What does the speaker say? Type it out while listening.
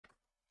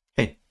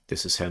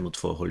This is Helmut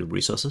for Holy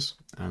Resources,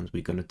 and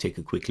we're going to take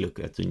a quick look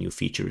at the new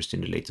features in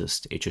the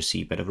latest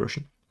HRC Beta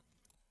version.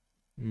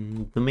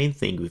 The main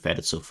thing we've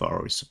added so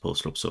far is the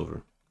Postflop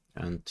solver,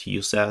 and to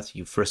use that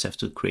you first have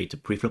to create a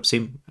preflop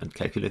sim and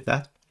calculate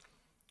that,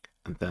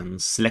 and then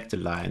select a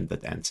line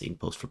that ends in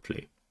Postflop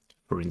play.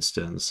 For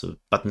instance, a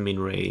button min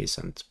raise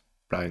and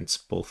blinds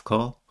both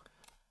call.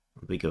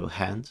 We go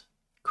hand,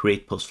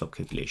 create Postflop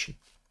calculation.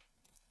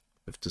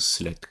 We have to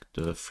select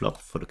the flop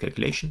for the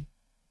calculation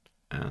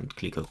and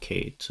click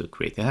OK to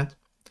create the hand.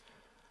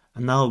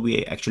 And now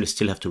we actually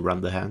still have to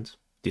run the hand.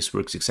 This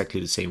works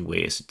exactly the same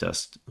way as it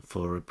does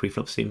for a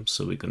preflop sim,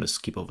 so we're going to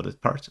skip over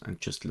that part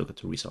and just look at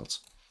the results.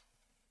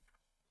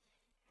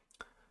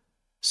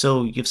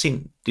 So you've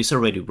seen this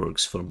already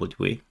works for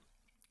multi-way,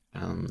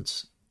 and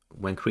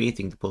when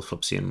creating the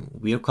Postflop sim,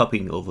 we are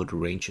copying over the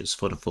ranges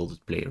for the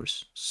folded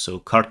players. So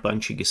card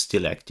bunching is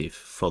still active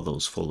for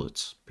those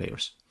folded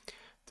players.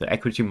 The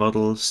equity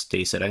model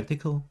stays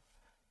identical,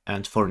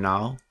 and for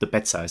now, the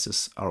bet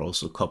sizes are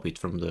also copied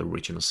from the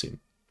original sim.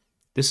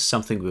 This is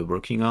something we're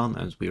working on,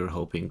 and we are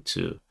hoping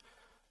to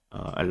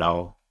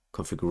allow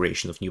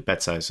configuration of new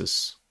bet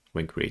sizes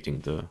when creating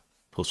the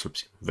Postflop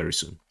sim very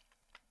soon.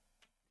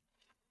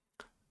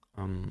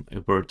 A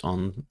word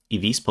on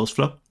EV's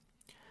Postflop.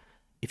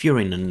 If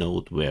you're in a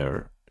node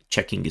where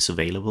checking is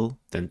available,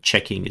 then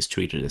checking is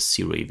treated as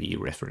 0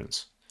 EV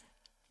reference.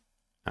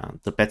 And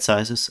the bet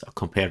sizes are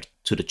compared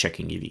to the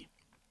checking EV.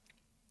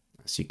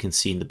 As you can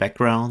see in the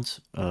background,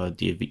 the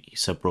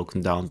EVs are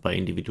broken down by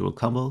individual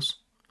combos,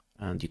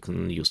 and you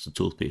can use the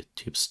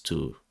tooltips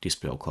to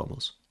display all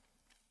combos.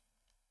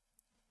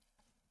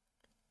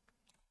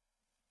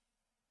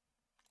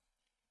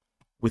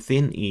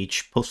 Within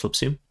each Postflop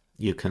sim,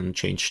 you can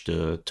change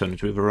the turn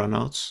and river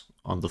runouts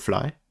on the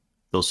fly.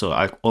 Those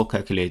are all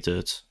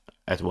calculated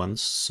at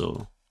once,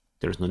 so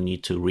there's no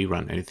need to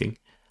rerun anything.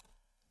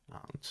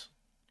 And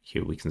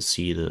here we can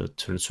see the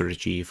turn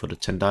strategy for the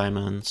 10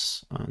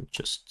 diamonds, and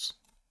just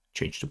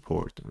change the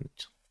port and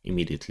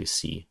immediately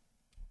see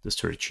the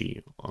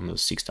strategy on the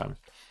 6 diamond.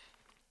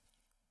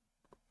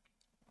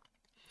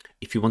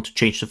 If you want to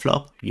change the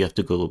flop, you have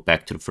to go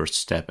back to the first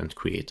step and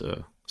create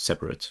a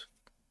separate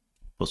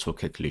Postflop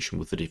calculation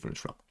with a different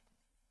flop.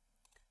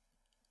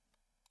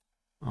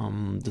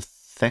 The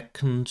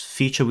second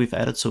feature we've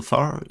added so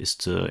far is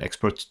the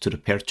export to the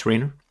paired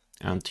trainer,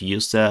 and to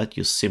use that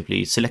you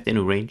simply select any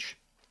range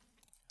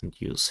and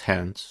use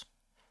hand,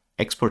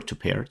 export to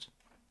paired.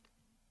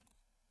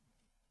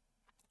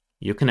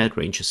 You can add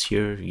ranges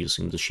here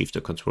using the shift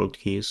or control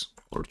keys,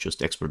 or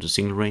just export a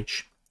single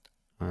range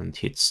and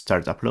hit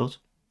start upload,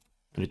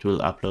 and it will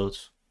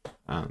upload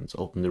and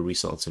open the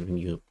results in a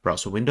new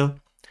browser window.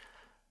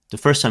 The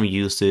first time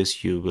you use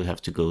this, you will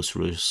have to go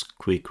through a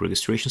quick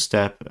registration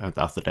step, and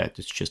after that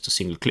it's just a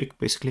single click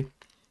basically.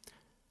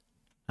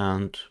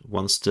 And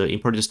once the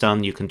import is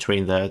done, you can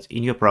train that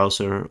in your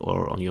browser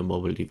or on your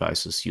mobile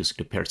devices using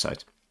the paired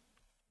site.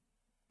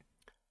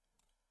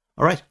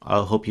 Alright,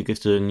 I hope you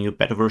give the new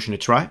beta version a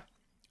try.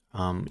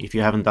 If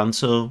you haven't done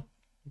so,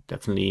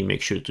 definitely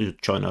make sure to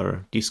join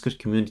our Discord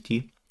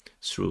community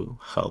through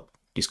help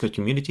Discord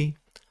community.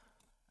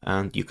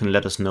 And you can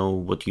let us know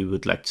what you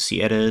would like to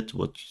see added,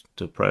 what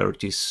the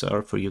priorities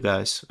are for you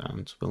guys,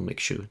 and we'll make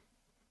sure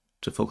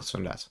to focus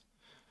on that.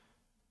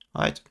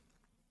 Alright,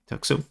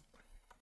 talk soon.